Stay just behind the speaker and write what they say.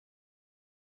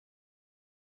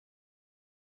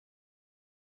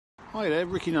Hi there,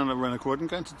 Ricky Nunn at Brighton Road. I'm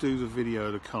going to do the video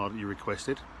of the car that you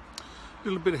requested. A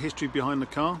little bit of history behind the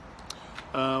car.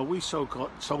 We sold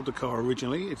the car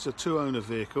originally. It's a two-owner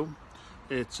vehicle.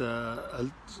 It's a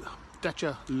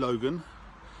Dacia Logan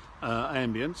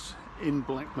Ambience in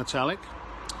black metallic.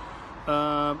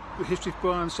 The history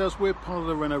behind ourselves, we're part of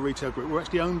the Renault retail group. We're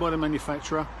actually owned by the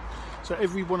manufacturer. So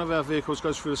every one of our vehicles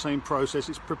goes through the same process.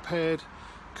 It's prepared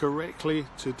correctly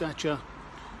to Dacia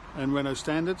and Renault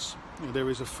standards.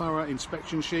 There is a thorough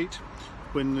inspection sheet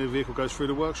when the vehicle goes through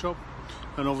the workshop,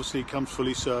 and obviously it comes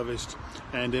fully serviced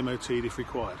and MOT'd if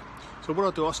required. So what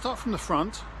I'll do, I'll start from the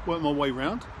front, work my way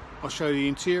round. I'll show you the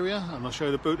interior and I'll show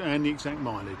you the boot and the exact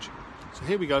mileage. So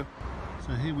here we go.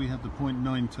 So here we have the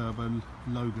 0.9 turbo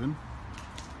Logan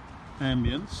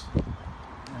Ambience,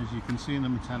 as you can see in the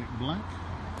metallic black.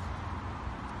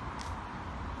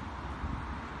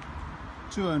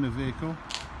 Two-owner vehicle,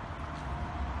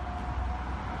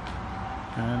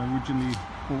 and originally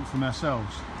bought from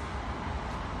ourselves.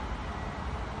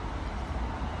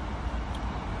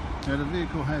 Now the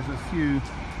vehicle has a few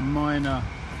minor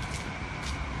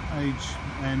age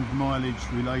and mileage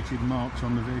related marks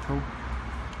on the vehicle.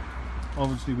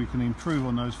 Obviously we can improve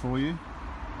on those for you,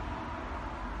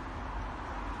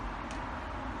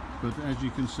 but as you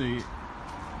can see,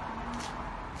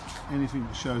 anything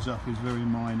that shows up is very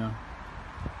minor.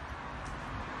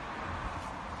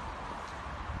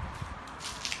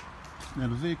 Now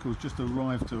the vehicle's just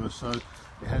arrived to us, so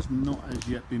it has not as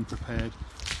yet been prepared.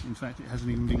 In fact, it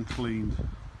hasn't even been cleaned.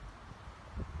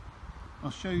 I'll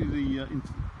show you the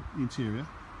interior.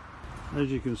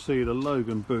 As you can see, the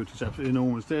Logan boot is absolutely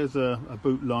enormous. There's a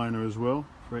boot liner as well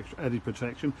for extra added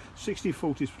protection.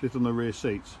 60-40 split on the rear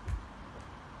seats.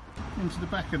 Into the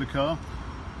back of the car.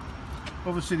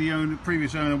 Obviously the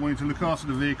previous owner wanted to look after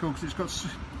the vehicle because it's got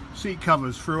seat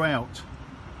covers throughout.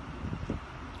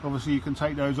 Obviously you can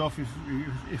take those off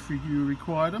if you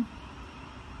require them.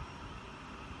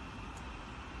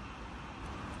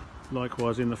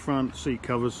 Likewise in the front, seat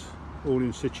covers all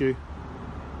in situ.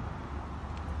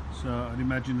 So I'd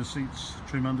imagine the seats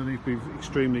trim underneath be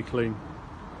extremely clean.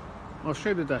 I'll show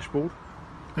you the dashboard.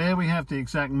 There we have the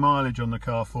exact mileage on the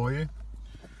car for you.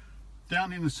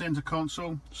 Down in the centre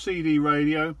console, CD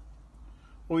radio,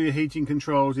 all your heating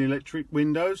controls and electric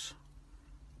windows.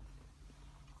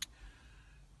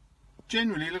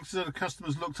 Generally, it looks as though the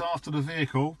customers looked after the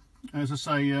vehicle, as I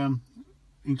say,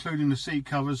 including the seat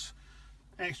covers,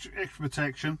 extra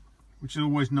protection, which is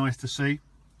always nice to see.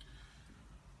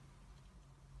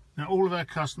 Now, all of our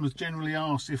customers generally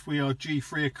ask if we are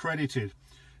G3 accredited.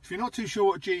 If you're not too sure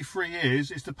what G3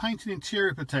 is, it's the paint and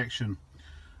interior protection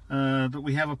that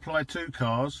we have applied to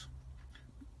cars.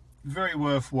 Very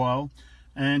worthwhile.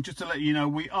 And just to let you know,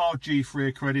 we are G3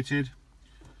 accredited,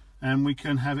 and we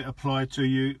can have it applied to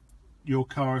your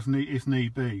car if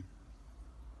need be.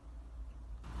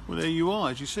 Well, there you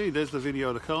are. As you see, there's the video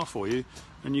of the car for you,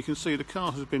 and you can see the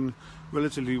car has been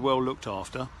relatively well looked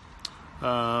after.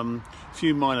 A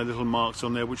few minor little marks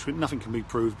on there which nothing can be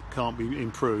proved, can't be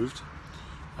improved.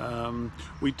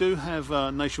 We do have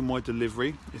nationwide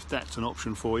delivery if that's an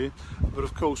option for you, but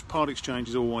of course part exchange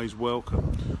is always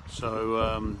welcome,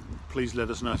 so please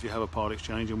let us know if you have a part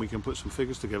exchange and we can put some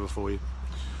figures together for you.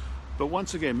 But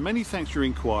once again, many thanks for your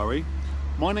inquiry.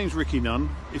 My name's Ricky Nunn.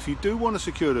 If you do want to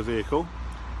secure the vehicle,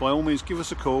 by all means give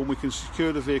us a call. We can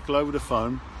secure the vehicle over the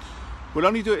phone. We'll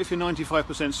only do it if you're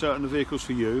 95% certain the vehicle's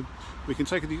for you. We can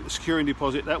take a securing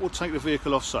deposit. That will take the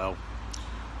vehicle off sale.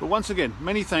 But once again,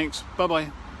 many thanks. Bye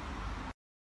bye.